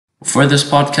Before this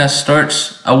podcast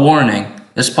starts, a warning.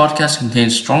 This podcast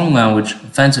contains strong language,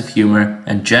 offensive humor,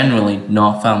 and generally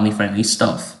not family-friendly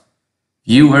stuff.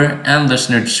 Viewer and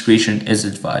listener discretion is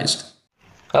advised.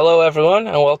 Hello everyone,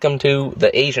 and welcome to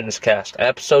the Asians Cast,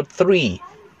 episode 3.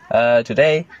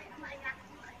 Today...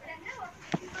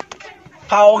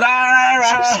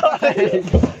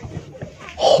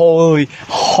 Holy,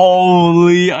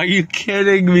 are you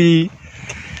kidding me?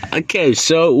 Okay,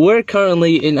 so we're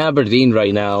currently in Aberdeen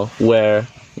right now, where,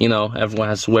 everyone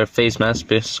has to wear face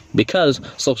masks because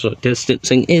social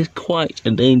distancing is quite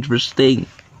a dangerous thing.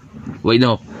 Wait,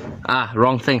 no.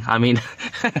 Wrong thing. I mean,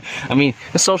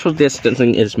 social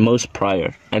distancing is most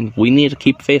prior, and we need to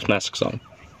keep face masks on,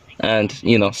 and,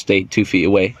 stay 2 feet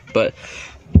away, but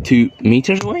 2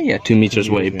 meters away? Yeah, 2 meters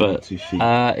away, but,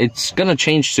 it's gonna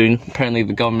change soon. Apparently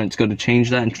the government's gonna change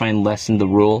that and try and lessen the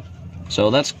rule. So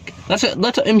that's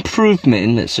an improvement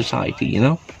in this society,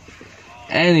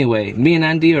 Anyway, me and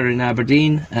Andy are in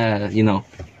Aberdeen.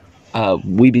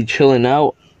 We be chilling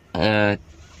out. Yeah.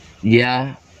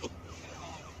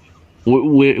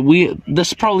 This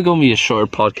is probably gonna be a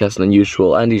shorter podcast than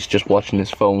usual. Andy's just watching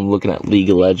his phone, looking at League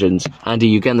of Legends. Andy,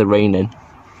 you getting the rain in?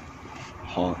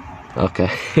 Hot. Okay.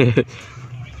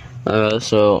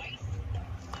 So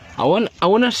I want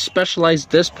to specialize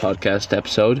this podcast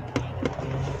episode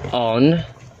on,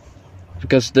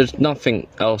 because there's nothing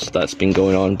else that's been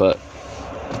going on, but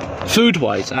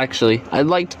food-wise, actually, I'd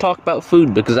like to talk about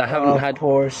food because I haven't had. Of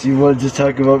course, you want to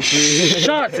talk about food.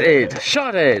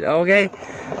 Shut it. Okay,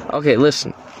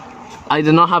 listen. I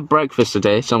did not have breakfast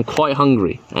today, so I'm quite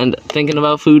hungry, and thinking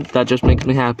about food, that just makes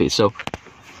me happy. So,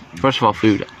 first of all,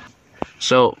 food.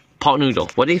 So, pot noodle.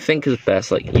 What do you think is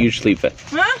best? Like, usually best.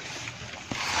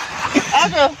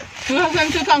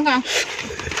 先去看看。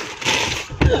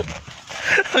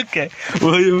 Okay,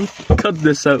 William, cut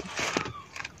this out.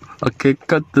 Okay,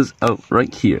 cut this out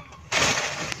right here.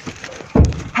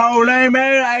 Holy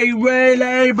Mary,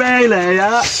 really, really,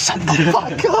 Shut the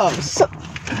fuck up.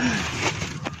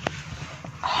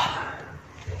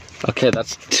 Okay,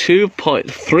 that's 3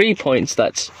 points.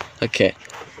 That's okay.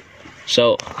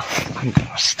 So I'm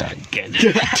gonna start again.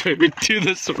 Do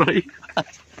this right.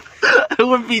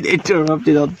 We're being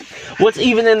interrupted on. What's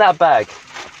even in that bag?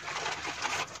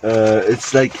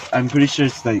 it's like, I'm pretty sure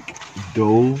it's like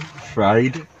dough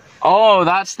fried. Oh,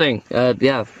 that's thing.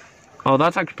 Yeah. Oh,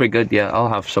 that's actually pretty good. Yeah, I'll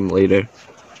have some later.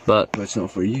 But it's not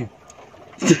for you.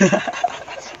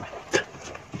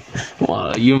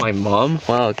 wow, you my mom?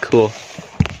 Wow, cool.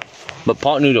 But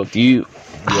pot noodle, do you?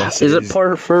 Yes. Is it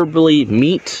preferably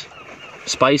meat,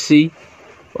 spicy,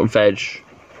 or veg?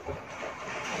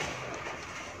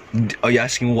 Are you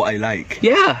asking what I like?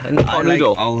 Yeah, and pot I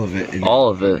noodle. like all of it. All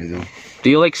of it. Do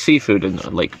you like seafood in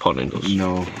like pot noodles?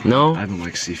 No. No? I don't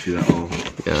like seafood at all.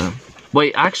 Yeah.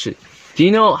 Wait, actually, do you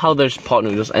know how there's pot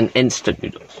noodles and instant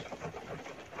noodles?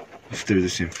 If they're the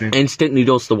same thing. Instant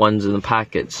noodles, the ones in the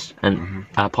packets, and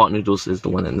pot noodles is the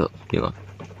one in the,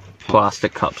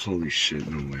 plastic cups. Holy shit,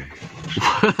 no way.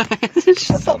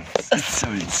 Shut up. That's so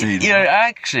insane. You're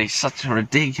actually such a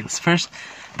ridiculous person.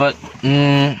 But,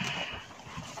 do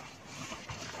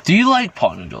you like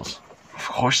pot noodles? Of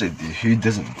course I do. Who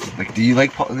doesn't? Like, do you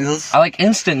like pot noodles? I like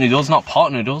instant noodles, not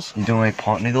pot noodles. You don't like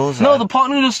pot noodles? No, the pot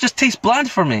noodles just taste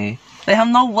bland for me. They have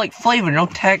no, flavor, no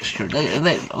texture. They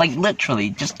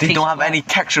literally, just They taste don't have bland. any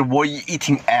texture. What, are you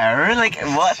eating air? Like,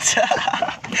 what?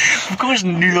 Of course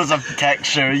noodles have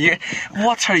texture.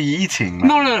 What are you eating?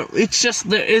 No, it's just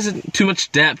there isn't too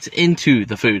much depth into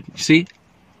the food, you see?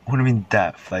 What do you mean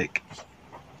depth? Like,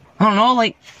 I don't know,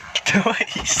 what are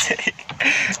you saying?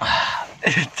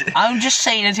 I'm just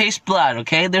saying it tastes bland,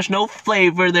 okay? There's no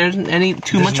flavor, there's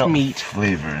too much no meat.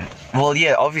 Flavor. Well,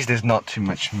 yeah, obviously there's not too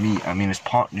much meat. I mean, it's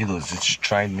pot noodles, it's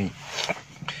dried meat.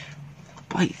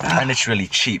 But, And it's really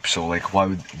cheap, so like, why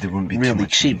would there wouldn't be too really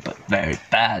much cheap, meat? but very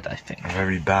bad, I think.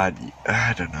 Very bad.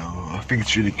 I don't know. I think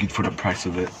it's really good for the price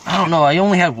of it. I don't know, I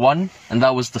only had one, and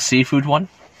that was the seafood one.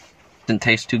 Didn't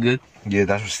taste too good. Yeah,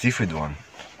 that was seafood one.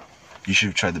 You should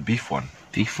have tried the beef one.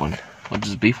 Beef one. What does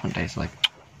the beef one taste like?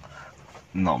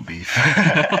 Not beef.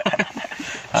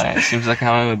 Alright, seems like I'm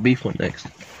having a beef one next.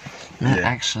 Yeah.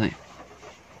 Actually,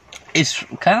 it's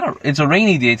a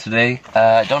rainy day today.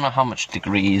 I don't know how much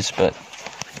degrees, but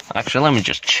actually, let me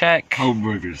just check.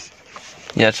 Hamburgers.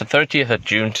 Yeah, it's the 30th of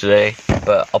June today,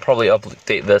 but I'll probably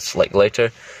update this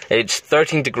later. It's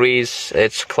 13 degrees,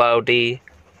 it's cloudy,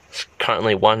 it's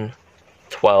currently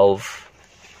 1:12,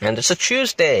 and it's a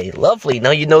Tuesday. Lovely.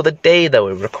 Now you know the day that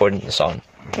we're recording this on.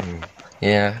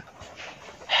 Yeah.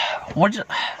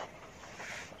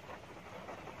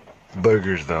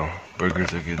 Burgers, though.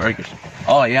 Burgers are good. Burgers.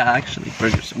 Oh, yeah, actually,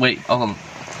 burgers. Wait,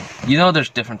 You know there's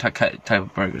different type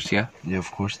of burgers, yeah? Yeah,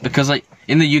 of course. Because like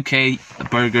in the UK, the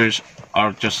burgers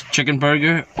are just chicken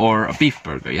burger or a beef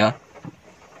burger, yeah?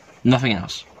 Nothing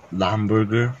else. Lamb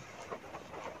burger.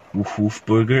 Woof woof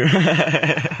burger.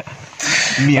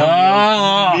 Meow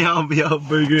meow. Meow meow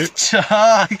burger.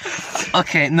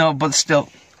 Okay, no, but still,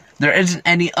 there isn't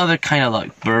any other kind of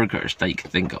like burgers that you can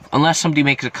think of, unless somebody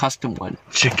makes a custom one.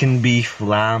 Chicken beef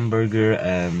lamb burger.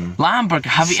 Lamb burger.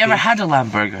 Have you ever had a lamb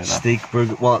burger though? Steak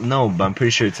burger. Well, no, but I'm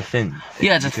pretty sure it's a thing.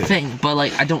 Yeah, it's a thing, but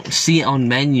like I don't see it on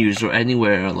menus or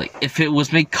anywhere. Like if it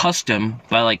was made custom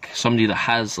by like somebody that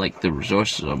has like the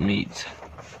resources of meat,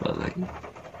 but like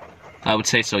I would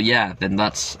say so. Yeah, then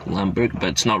that's lamb burger, but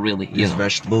it's not really. There's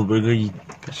vegetable burger.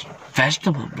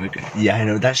 Vegetable burger. Yeah, I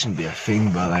know that shouldn't be a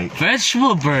thing, but like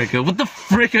Vegetable burger. What the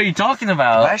frick are you talking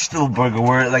about? vegetable burger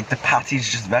where like the patty's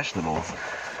just vegetables.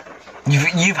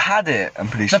 You've had it, I'm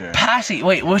pretty The sure. patty.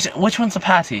 Wait, which one's the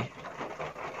patty?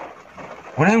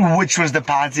 What do you mean, which was the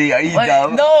patty? Are you Like,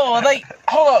 dumb? no, like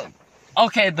hold on.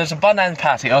 Okay, there's a bun and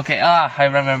patty. Okay, I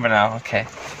remember now. Okay.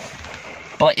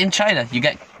 But like, in China, you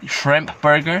get shrimp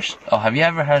burgers. Oh, have you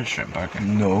ever had a shrimp burger?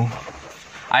 No.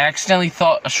 I accidentally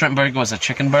thought a shrimp burger was a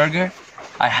chicken burger.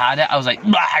 I had it. I was like,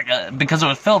 "Bah," because it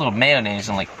was filled with mayonnaise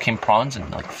and like came prawns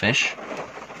and like fish.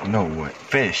 No what?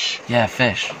 Fish. Yeah,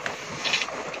 fish.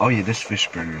 Oh yeah, this fish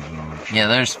burger is nice. Yeah,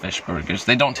 there's fish burgers.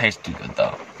 They don't taste too good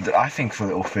though. I think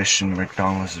Filet fish in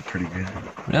McDonald's is pretty good.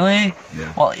 Really?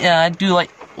 Yeah. Well, yeah, I do like.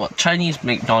 Well, Chinese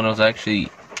McDonald's actually.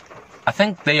 I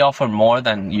think they offer more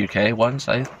than UK ones.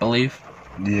 I believe.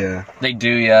 Yeah. They do,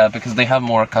 yeah, because they have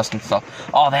more custom stuff.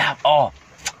 Oh, they have. Oh,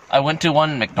 I went to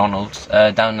one McDonald's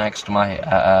down next to my.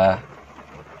 I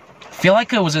feel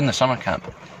like it was in the summer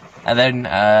camp, and then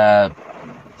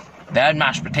they had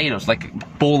mashed potatoes, like a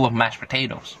bowl of mashed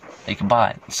potatoes that you can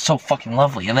buy. It's so fucking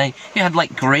lovely, and then you had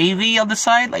like gravy on the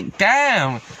side. Like,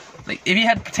 damn, like if you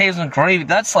had potatoes and gravy,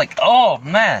 that's like, oh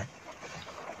man.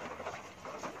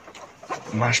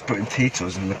 Mashed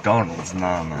potatoes in McDonald's?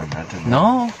 Nah, man, I didn't.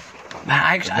 No, man,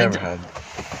 actually, I've never had.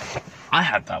 I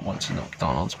had that once in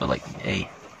McDonald's, but like, hey.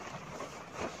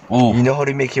 Oh, You know how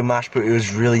to make your mashed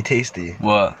potatoes really tasty?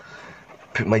 what?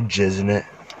 Put my jizz in it.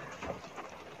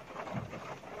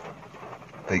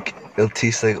 Like, it'll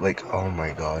taste like, oh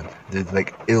my god. Dude,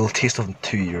 like, it'll taste of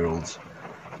 2-year-olds.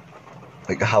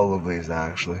 Like, how lovely is that,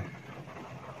 actually?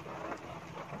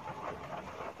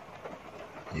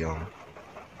 Yum.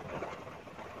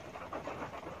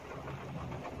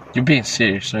 You're being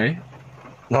serious, right?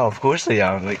 No, of course I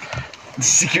am. Like, the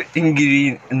secret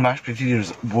ingredient in mashed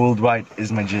potatoes worldwide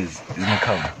is my jizz, is my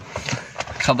cum.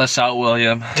 Cut this out,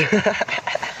 William.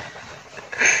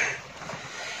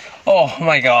 Oh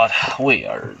my god, we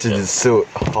are. Dude, it's so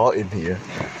hot in here.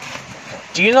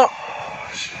 Do you know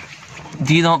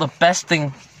the best thing?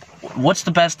 What's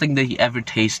the best thing that you ever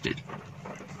tasted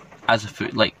as a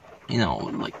food? Like, you know,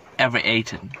 like ever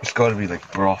eaten? It's gotta be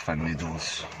like broth and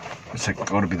noodles. It's like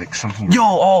gotta be like something.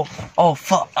 Yo, oh,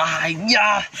 fuck,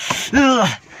 yeah.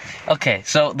 Ugh. Okay,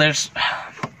 so there's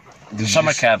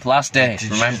summer camp, last day. Did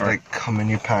you Remember? just, like, come in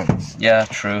your pants? Yeah,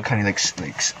 true. Kind of like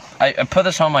snakes. I put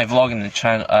this on my vlog in the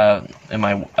channel, in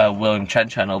my William Chen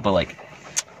channel, but like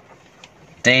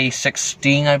day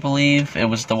 16, I believe it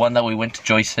was the one that we went to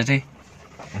Joy City.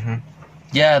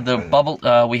 Yeah, the bubble.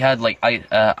 We had like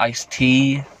iced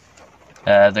tea.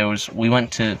 We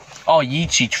went to. Oh,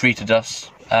 Yichi treated us.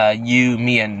 You,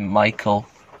 me, and Michael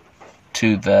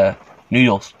to the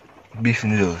noodles. Beef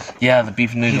noodles. Yeah, the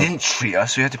beef He noodles. didn't treat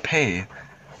us, we had to pay.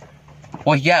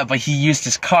 Well, yeah, but he used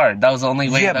his card. That was the only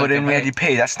way. Yeah, that but we then could we pay. had to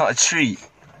pay. That's not a treat.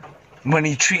 When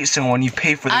you treat someone, you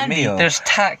pay for the Andy, meal. there's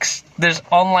tax. There's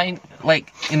online,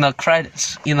 like, you know,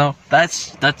 credits. You know,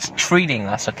 that's treating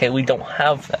us. Okay, we don't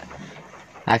have that.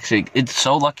 Actually, it's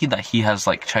so lucky that he has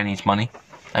like Chinese money.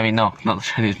 I mean, no, not the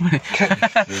Chinese money.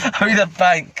 I mean,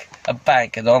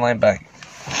 an online bank.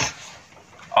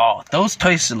 Oh, those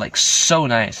tasted like so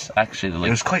nice. Actually, It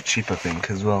like was quite cheap, I think,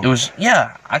 as well. it was.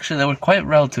 Yeah, actually, they were quite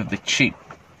relatively cheap.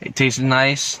 It tasted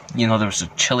nice. You know, there was a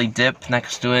chili dip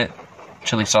next to it,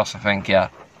 chili sauce, I think. Yeah.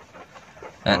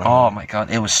 And oh my god,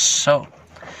 it was so.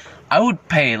 I would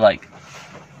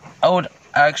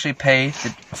actually pay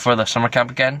for the summer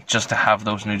camp again just to have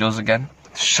those noodles again.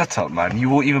 Shut up, man. You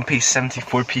won't even pay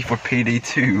 74p for Payday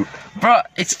 2. Bro,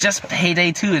 it's just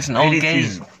Payday 2. It's an old Payday game.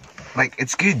 2's, like,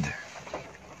 it's good.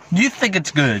 You think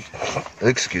it's good? It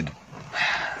looks good.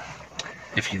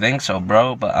 If you think so,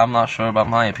 bro, but I'm not sure about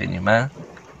my opinion, man.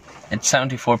 It's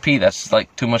 74p. That's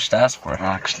like too much to ask for.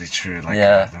 Actually true. Like,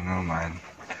 Yeah. I don't know, man.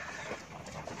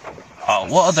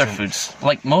 Oh, what other foods?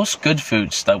 Like most good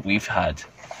foods that we've had.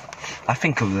 I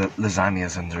think lasagna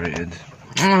is underrated.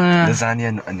 Lasagna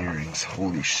and onion rings.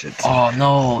 Holy shit. Oh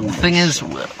no, the thing is,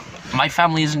 my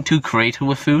family isn't too creative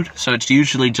with food, so it's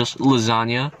usually just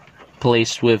lasagna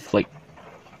placed with like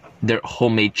their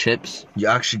homemade chips. You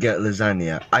actually get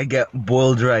lasagna. I get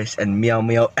boiled rice and meow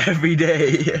meow every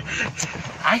day.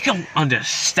 I don't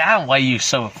understand why you're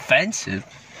so offensive.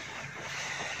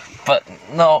 But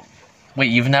no,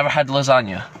 wait, you've never had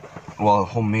lasagna? Well,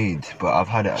 homemade, but I've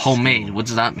had it at Homemade, school. what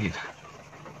does that mean?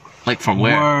 Like from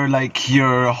where? Or like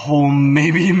your home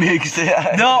maybe makes it.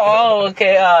 No, oh,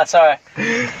 okay, sorry.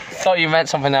 Thought you meant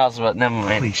something else, but never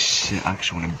mind. Holy shit, I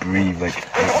actually want to breathe, like,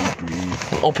 I can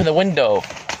breathe. Open the window.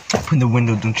 Open the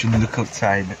window, don't you look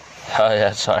outside. Oh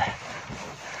yeah, sorry.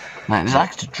 Man, it's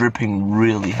actually dripping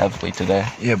really heavily today.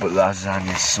 Yeah, but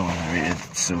lasagna is so underrated,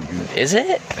 it's so good. Is it?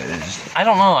 It is. I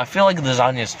don't know, I feel like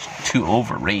lasagna is too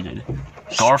overrated.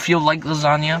 Garfield liked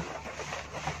lasagna?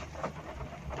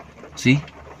 See?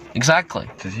 Exactly.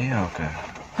 Did he? Okay.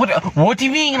 What do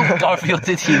you mean Garfield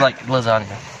did he like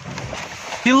lasagna?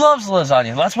 He loves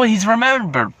lasagna, that's what he's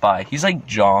remembered by. He's like,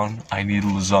 John, I need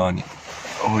lasagna.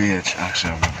 Oh yeah,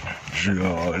 actually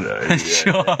I remember.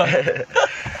 Sure.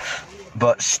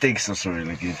 But steak's also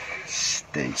really good.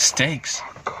 Steak. Steaks?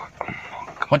 Oh god, oh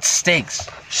my god. What's steaks?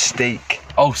 Steak.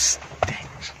 Oh,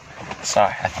 steaks.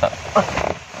 Sorry, I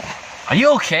thought... Are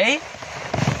you okay?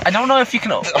 I don't know if you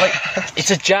can... Like,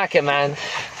 it's a jacket, man.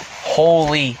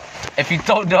 Holy... If you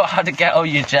don't know how to get out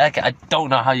your jacket, I don't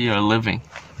know how you're living.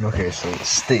 Okay, so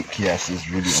steak, yes, is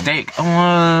really... Steak.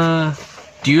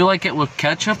 Do you like it with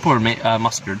ketchup or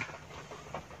mustard?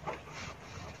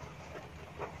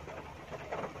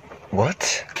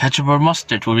 What? Ketchup or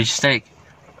mustard with your steak?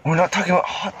 We're not talking about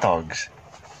hot dogs.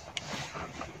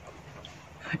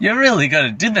 You're really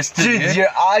gonna do this to Dude, me. you're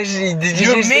actually...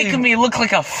 You're making me look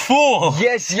like a fool.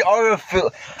 Yes, you are a fool.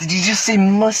 Did you just say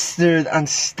mustard and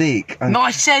steak? And No,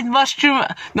 I said mushroom.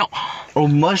 No, or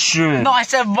mushroom? no, I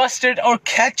said mustard or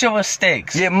ketchup with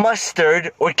steaks. Yeah,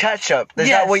 mustard or ketchup. Is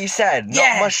Yes. that what you said?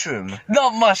 Yes. Not mushroom.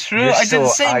 Not mushroom. You're I didn't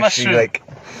so say actually, mushroom. Like,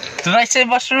 Did I say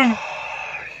mushroom?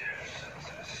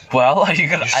 Well, are you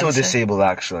gonna you're so answer? disabled,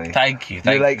 actually. Thank you. You're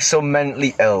Thank you. like so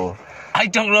mentally ill. I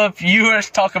don't know if you were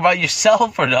talking about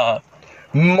yourself or not.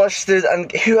 Mustard and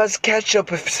who has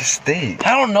ketchup with steak?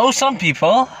 I don't know some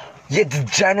people. Yeah,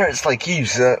 degenerates like you.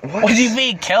 So What do you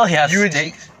mean, Kelly has You would-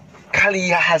 steaks? Kelly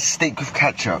has steak with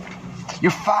ketchup.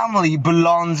 Your family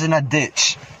belongs in a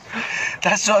ditch.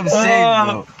 That's what I'm saying,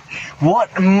 bro.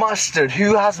 What mustard?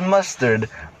 Who has mustard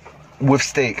with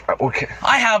steak? Okay.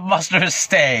 I have mustard with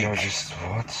steak. You're just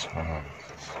what?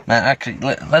 Man, actually,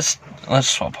 let's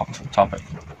swap on the topic.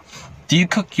 Do you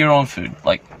cook your own food,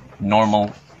 like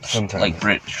normal, Sometimes. like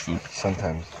British food?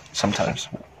 Sometimes. Sometimes.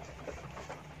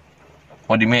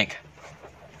 What do you make?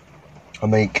 I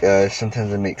make,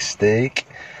 sometimes I make steak,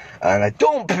 and I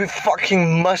don't put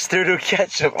fucking mustard or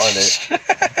ketchup on it.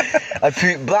 I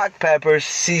put black pepper,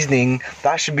 seasoning,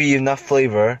 that should be enough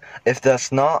flavour. If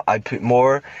that's not, I put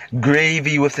more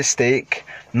gravy with the steak,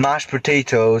 mashed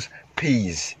potatoes,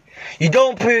 peas. You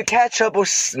don't put ketchup or,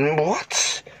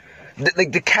 what?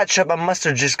 Like the ketchup and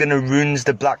mustard just gonna ruins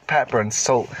the black pepper and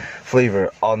salt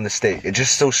flavour on the steak. It's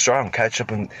just so strong.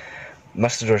 Ketchup and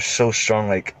mustard are so strong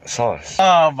like sauce.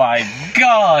 Oh my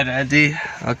god, Eddie.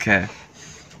 Okay.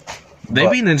 They've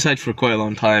What? been inside for quite a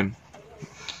long time.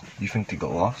 You think they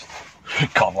got lost?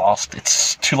 Got lost.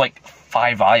 It's to like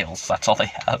 5 aisles. That's all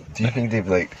they have. Do you think they've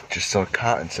like just saw a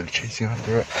cat and started chasing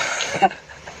after it?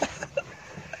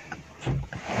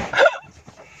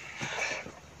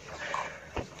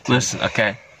 Listen,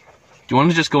 okay. Do you want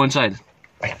to just go inside?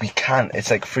 Like, we can't. It's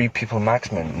like 3 people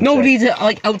maximum. Nobody's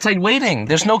like outside waiting.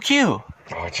 There's no queue.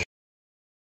 Oh, just,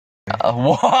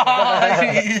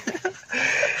 Why?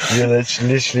 you're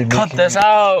literally Cut making this me-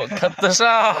 out. Cut this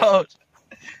out.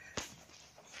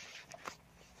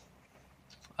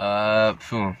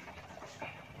 Phew.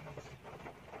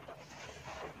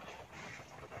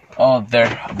 Oh, they're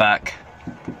back.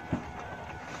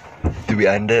 Do we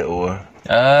end it or?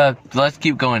 Let's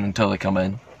keep going until they come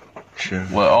in. Sure.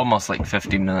 Well, almost like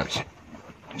 15 minutes.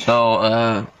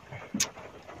 So,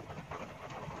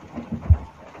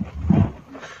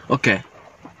 okay.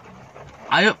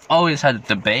 I have always had a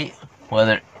debate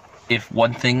whether if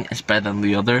one thing is better than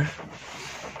the other.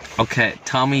 Okay,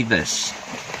 tell me this.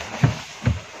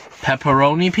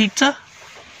 Pepperoni pizza?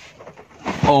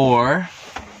 Or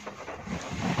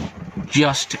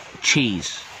just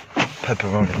cheese?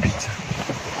 Pepperoni pizza.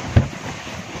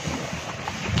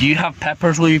 Do you have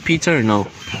peppers with your pizza or no?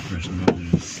 Peppers and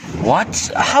onions.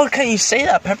 What? How can you say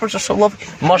that? Peppers are so lovely.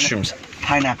 Mushrooms.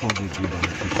 Pineapple would be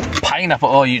better. pineapple.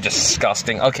 Oh, you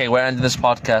disgusting. Okay, we're ending this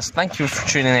podcast. Thank you for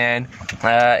tuning in.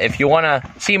 If you want to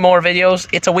see more videos,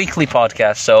 it's a weekly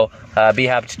podcast, so be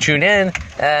happy to tune in.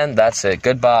 And that's it.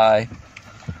 Goodbye.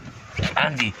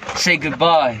 Andy, say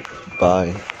goodbye.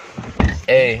 Bye.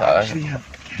 Hey.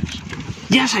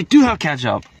 Yes, I do have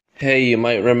ketchup. Hey, you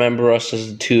might remember us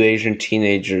as two Asian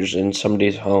teenagers in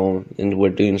somebody's home, and we're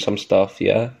doing some stuff,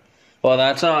 yeah? Well,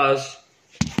 that's us.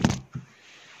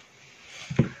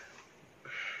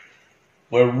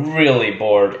 We're really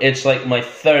bored. It's like my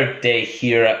third day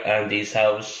here at Andy's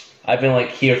house. I've been like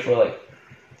here for like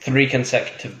 3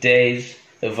 consecutive days.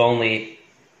 They've only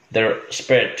their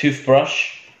spare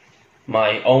toothbrush,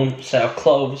 my own set of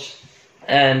clothes,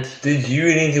 and... Dude, you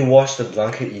need to wash the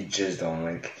blanket you jizzed on.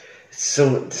 Like, it's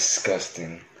so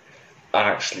disgusting.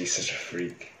 Actually, such a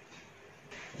freak.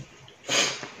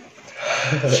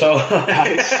 So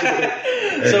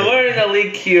we're in a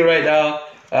league queue right now.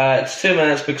 It's 2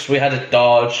 minutes because we had to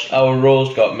dodge. Our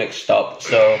roles got mixed up,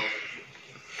 so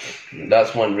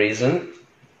that's one reason.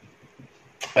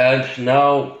 And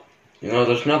now,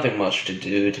 there's nothing much to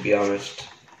do, to be honest.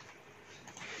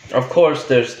 Of course,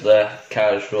 there's the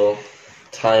casual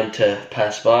time to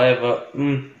pass by, but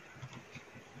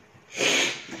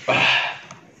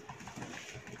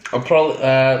I'll probably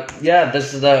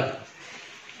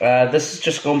this is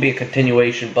just going to be a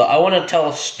continuation, but I want to tell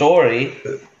a story.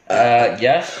 On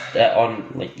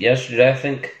yesterday, I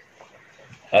think,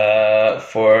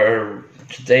 for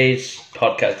today's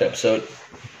podcast episode.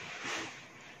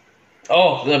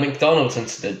 Oh, the McDonald's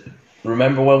incident.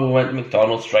 Remember when we went to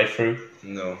McDonald's drive-thru?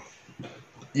 No.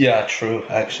 Yeah, true.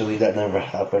 Actually, that never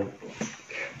happened.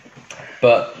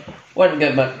 But went to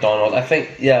get McDonald's. I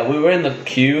think, we were in the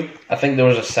queue. I think there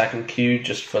was a second queue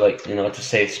just for to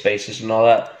save spaces and all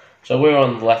that. So we were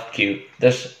on the left queue.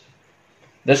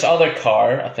 This other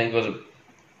car, I think it was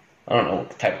I don't know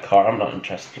what type of car. I'm not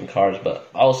interested in cars, but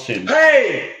I'll soon.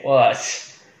 Hey! What?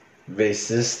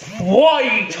 Racist. What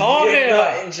are you talking You're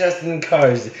about? not interested in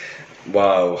cars.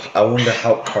 Wow, I wonder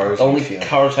how cars The only feel.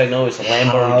 cars I know is a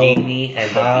Lamborghini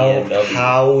and a BMW.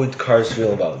 How would cars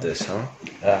feel about this, huh?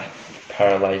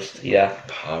 Paralyzed, yeah.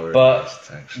 Paralyzed,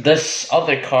 But actually. this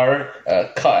other car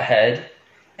cut ahead,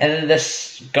 and then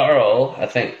this girl, I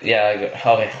think,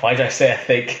 why did I say I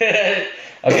think?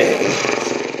 Okay,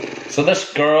 so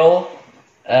this girl,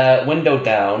 window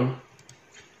down,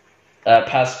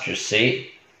 passenger seat,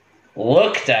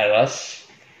 looked at us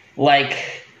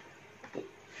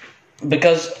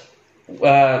because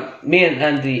me and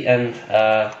Andy and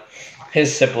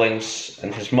his siblings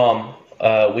and his mom,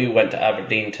 we went to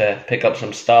Aberdeen to pick up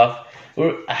some stuff.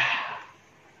 We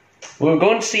were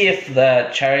going to see if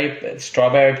the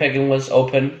strawberry picking was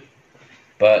open,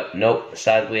 but nope,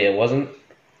 sadly it wasn't.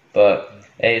 But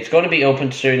hey, it's going to be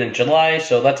open soon in July,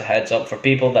 so that's a heads up for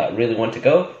people that really want to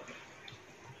go.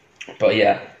 But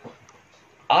yeah,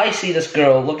 I see this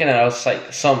girl looking at us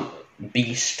like some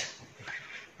beast,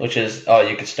 which is,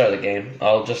 you can start the game.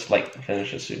 I'll just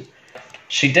finish it soon.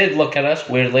 She did look at us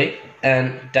weirdly,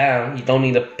 and damn, you don't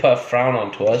need to put a frown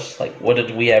onto us. What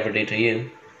did we ever do to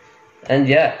you? And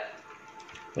yeah,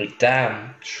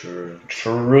 damn. True.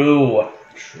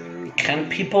 Can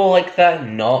people like that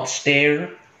not stare?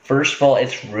 First of all,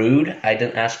 it's rude. I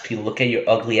didn't ask to look at your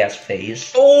ugly ass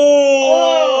face. Oh!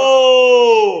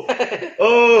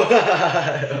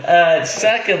 Oh!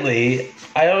 Secondly,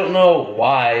 I don't know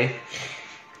why,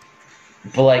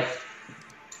 but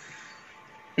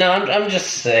no, I'm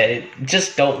just saying,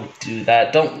 just don't do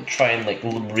that. Don't try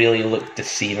and really look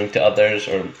deceiving to others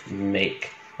or make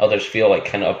others feel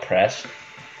kind of oppressed.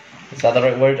 Is that the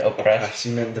right word? Oppressed?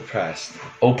 You meant depressed.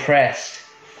 Oppressed.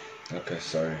 Okay,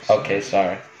 sorry. Okay,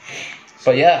 sorry.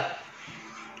 But yeah,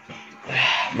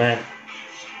 man,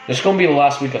 this is gonna be the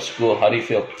last week of school. How do you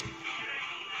feel?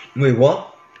 Wait,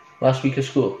 what? Last week of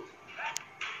school.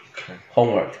 Okay.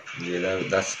 Homework. Yeah,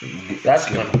 that's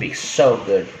gonna be so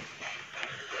good.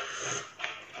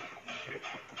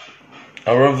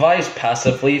 I revise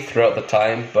passively throughout the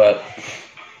time, but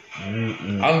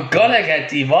I'm gonna get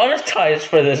demonetized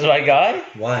for this, my guy.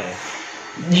 Why?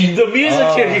 The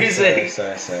music you're using.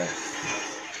 Sorry.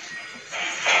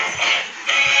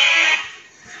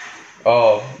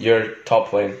 Oh, you're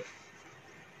top lane.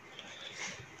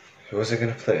 Who was I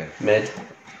gonna play? Mid.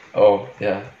 Oh,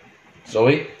 yeah.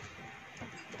 Zoe?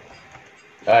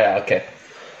 Oh, yeah, okay.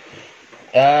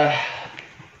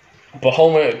 But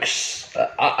homeworks,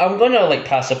 I'm gonna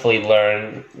passively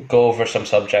learn, go over some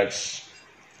subjects,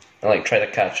 and try to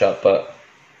catch up, but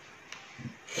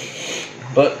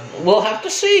we'll have to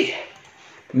see.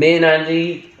 Me and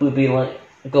Andy will be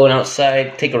going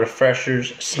outside, taking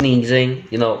refreshers, sneezing,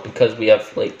 because we have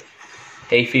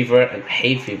hay fever and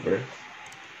hay fever.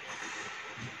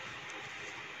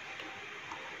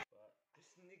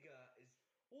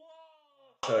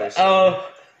 Sorry. Oh,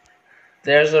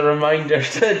 there's a reminder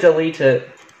to delete it.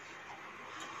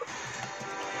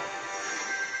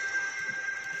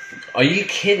 Are you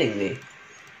kidding me?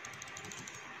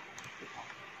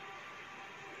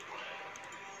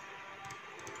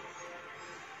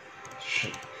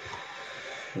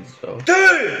 So.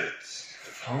 Dude!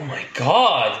 Oh my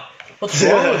god! What's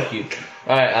wrong with you?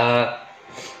 Alright,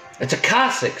 it's a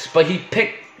K6, but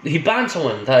he banned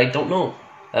someone that I don't know.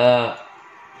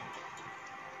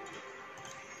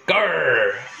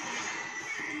 Grrr!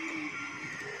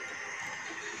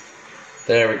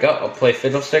 There we go, I'll play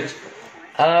Fiddlesticks.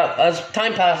 As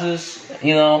time passes,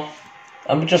 you know,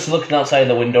 I'm just looking outside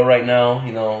the window right now,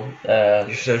 you know,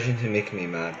 You're starting to make me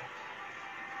mad.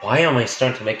 why am I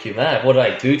starting to make you mad? What did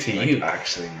I do to Like, you?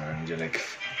 actually, man, you're like,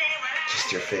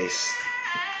 just your face.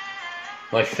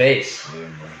 My face. Yeah,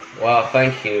 man. Wow,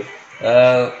 thank you.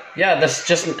 Yeah, that's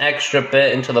just an extra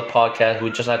bit into the podcast.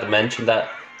 We just had to mention that.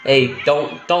 Hey,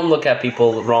 don't look at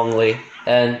people wrongly.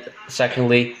 And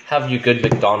secondly, have you good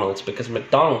McDonald's, because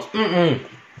McDonald's,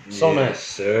 so Yes, nice.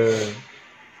 sir.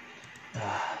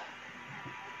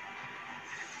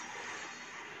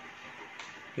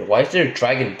 Yo, why is there a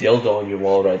dragon dildo on your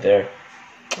wall right there?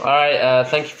 Alright,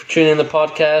 thank you for tuning in the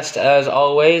podcast. As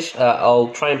always, I'll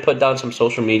try and put down some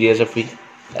social medias if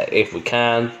we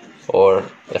can, or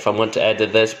if I want to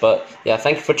edit this. But yeah,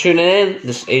 thank you for tuning in.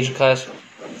 This is Asian Class,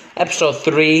 episode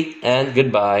 3, and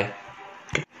goodbye.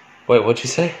 Wait, what'd you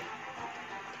say?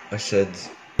 I said